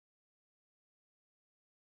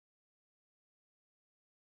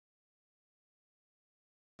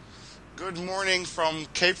Good morning from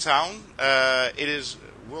Cape Town. It is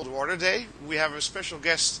World Water Day. We have a special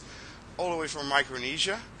guest all the way from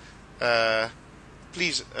Micronesia.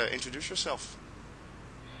 Please introduce yourself.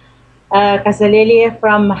 Kasalili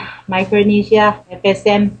from Micronesia,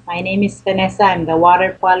 FSM. My name is Vanessa. I'm the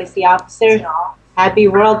Water Policy Officer. Happy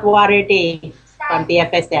World Water Day from the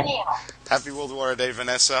FSM. Happy World Water Day,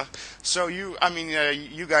 Vanessa. So you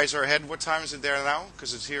guys are ahead. What time is it there now?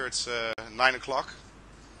 Because it's here, it's 9 o'clock.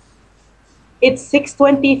 It's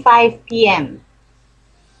 6:25 p.m.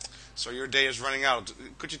 So your day is running out.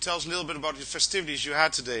 Could you tell us a little bit about the festivities you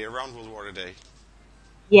had today around World Water Day?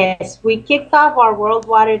 Yes, we kicked off our World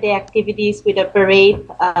Water Day activities with a parade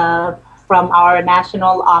from our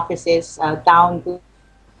national offices down to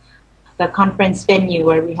the conference venue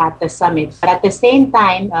where we had the summit. But at the same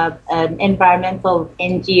time, an environmental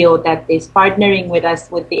NGO that is partnering with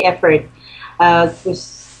us with the effort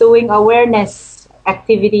was doing awareness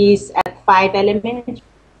activities at 5 elementary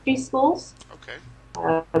schools. Okay.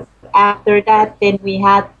 After that, then we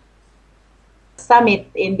had summit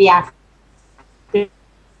in the afternoon.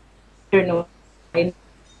 In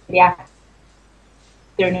the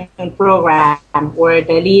afternoon program, where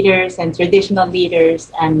the leaders and traditional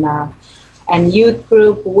leaders and youth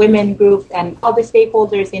group, women group, and all the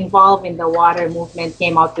stakeholders involved in the water movement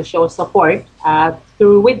came out to show support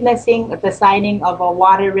through witnessing the signing of a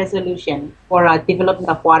water resolution for development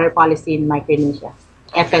of water policy in Micronesia,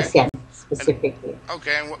 FSM specifically.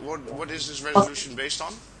 And what is this resolution based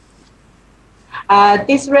on?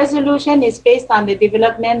 This resolution is based on the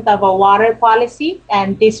development of a water policy,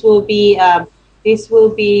 and this will be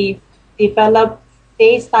developed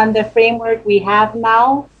based on the framework we have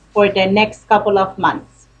now for the next couple of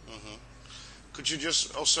months. Mm-hmm. Could you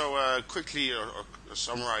just also quickly or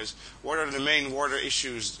summarize what are the main water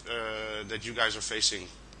issues that you guys are facing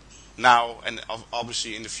now and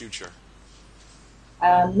obviously in the future?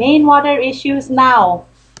 Main water issues now,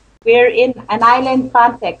 we're in an island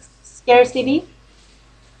context, scarcity.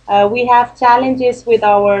 We have challenges with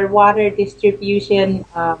our water distribution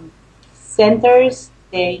centers,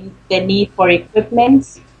 the need for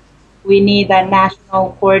equipment. We need a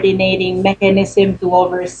national coordinating mechanism to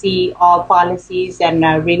oversee all policies and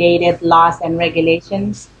related laws and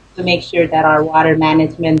regulations to make sure that our water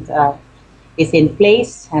management is in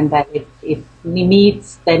place and that it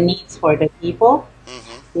meets the needs for the people.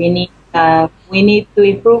 Mm-hmm. We need to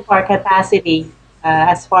improve our capacity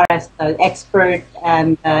as far as the expert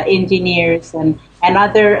and engineers and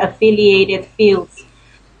other affiliated fields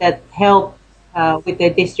that help with the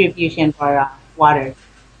distribution for water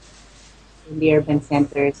in the urban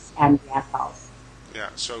centers and the atolls. Yeah,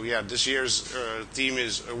 so this year's theme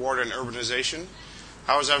is water and urbanization.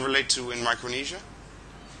 How does that relate to in Micronesia?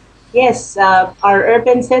 Yes, our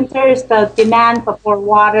urban centers, the demand for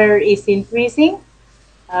water is increasing.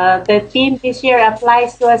 The theme this year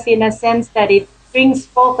applies to us in a sense that it brings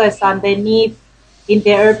focus on the need in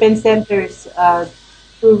the urban centers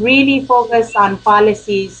to really focus on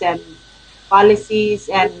policies and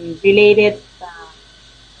related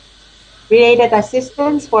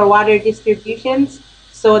assistance for water distributions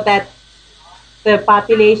so that the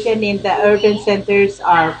population in the urban centers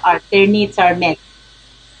their needs are met.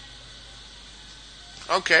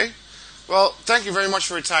 Okay. Well, thank you very much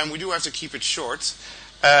for your time. We do have to keep it short.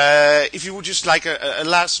 If you would just like a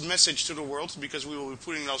last message to the world, because we will be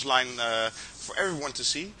putting those lines for everyone to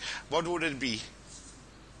see, what would it be?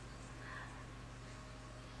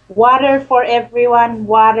 Water for everyone,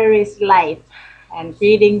 water is life. And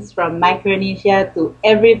greetings from Micronesia to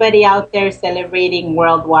everybody out there celebrating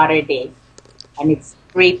World Water Day. And it's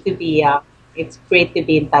great to be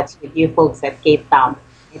in touch with you folks at Cape Town.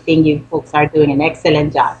 I think you folks are doing an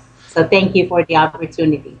excellent job. So thank you for the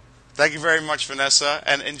opportunity. Thank you very much, Vanessa,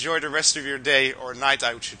 and enjoy the rest of your day or night,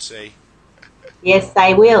 I should say. Yes,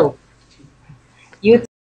 I will.